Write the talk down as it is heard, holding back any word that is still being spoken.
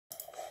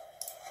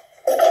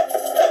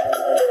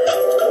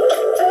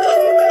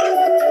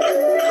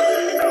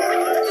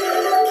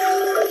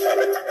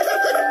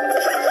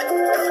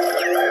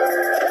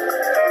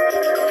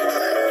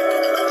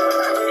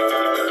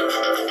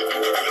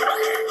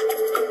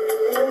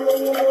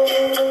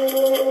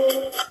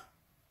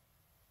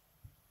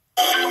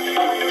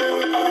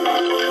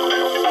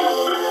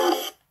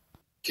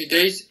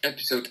Today's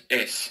episode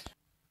is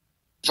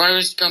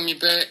Virus Gummy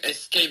Bear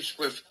escapes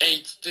with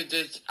 8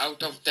 students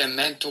out of the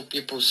mental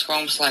people's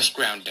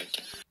home/grounded.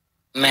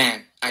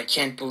 Man, I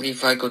can't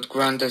believe I got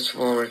grounded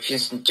for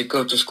refusing to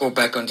go to school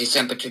back on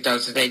December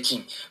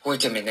 2018.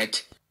 Wait a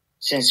minute.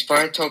 Since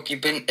Fire Talkie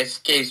Ben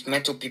escapes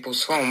mental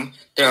people's home,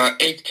 there are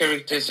 8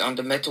 characters on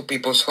the mental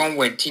people's home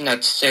when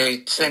Tina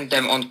sent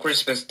them on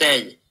Christmas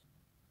Day.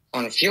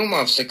 A few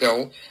months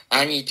ago,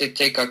 I need to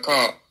take a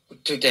car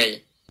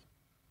today.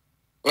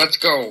 Let's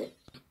go.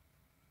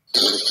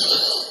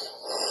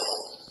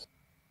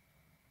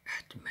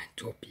 At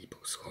mental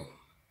people's home.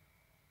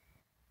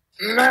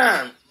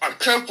 Man, I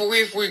can't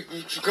believe we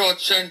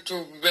got sent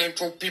to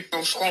mental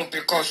people's home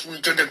because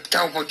we did a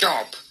terrible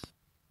job.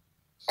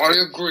 I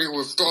agree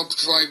with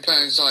Dr.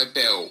 Banzai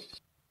Bill.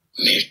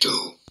 Me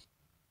too.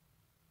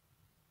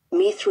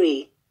 Me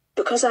 3.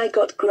 Because I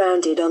got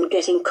grounded on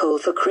getting coal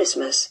for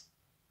Christmas.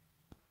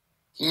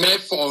 Me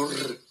 4.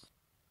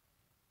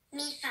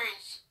 Me 5.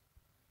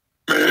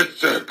 Me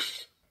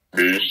 6.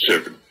 Me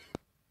 7.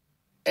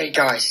 Hey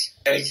guys,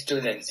 8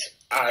 students.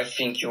 I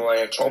think you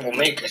are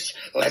troublemakers.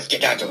 Let's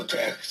get out of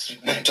the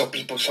mental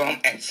people's home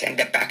and send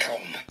them back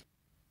home.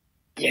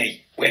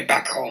 Yay, we're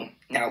back home.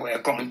 Now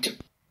we're going to...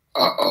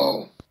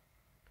 Uh-oh.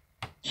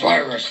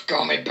 Virus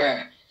Gummy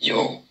Bear,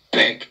 you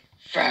big,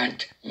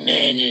 fat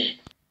meanie.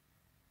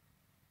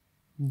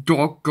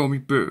 Dog Gummy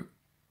Bear.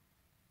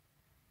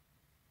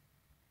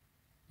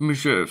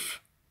 Ms.F.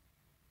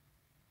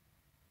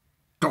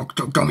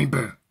 Dr. Gummy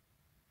Bear.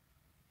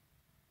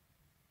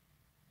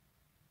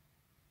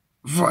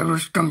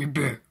 Virus Gummy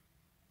Bear.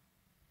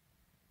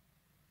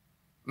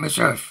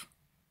 Ms.F.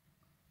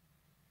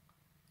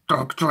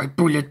 Dr.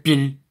 Bullet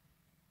Bill.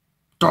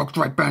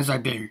 Dr. Banzai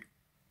Bill.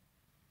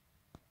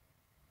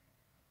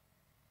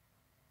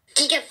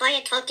 Giga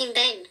Fire Talking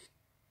Ben.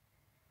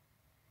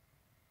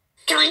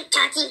 Join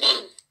Talking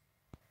Ben.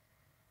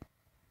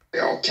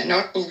 I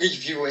cannot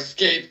believe you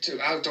escaped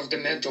out of the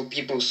mental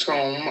people's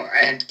home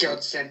and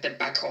got sent them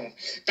back home.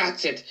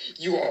 That's it.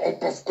 You are all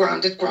both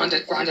grounded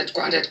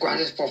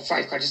for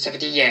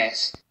 570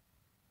 years.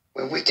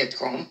 When we get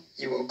home,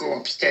 you will go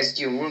upstairs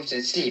to your rooms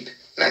and sleep.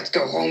 Let's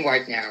go home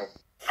right now.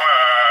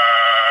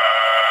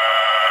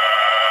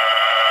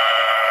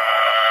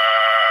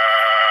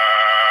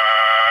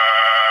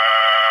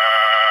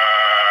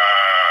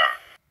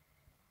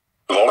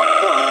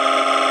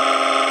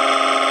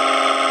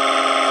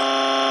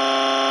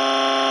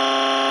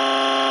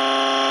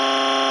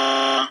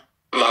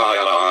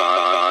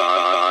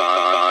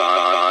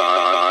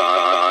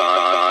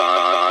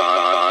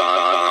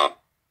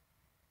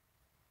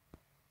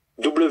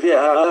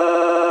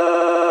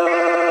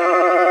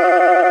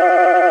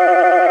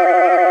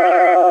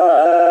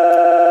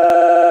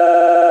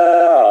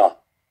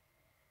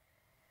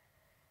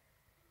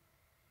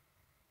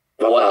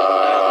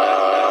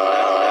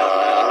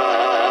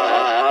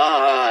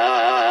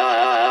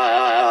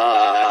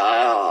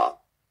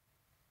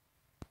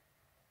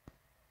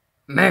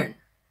 Man,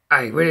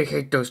 I really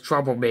hate those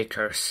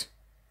troublemakers.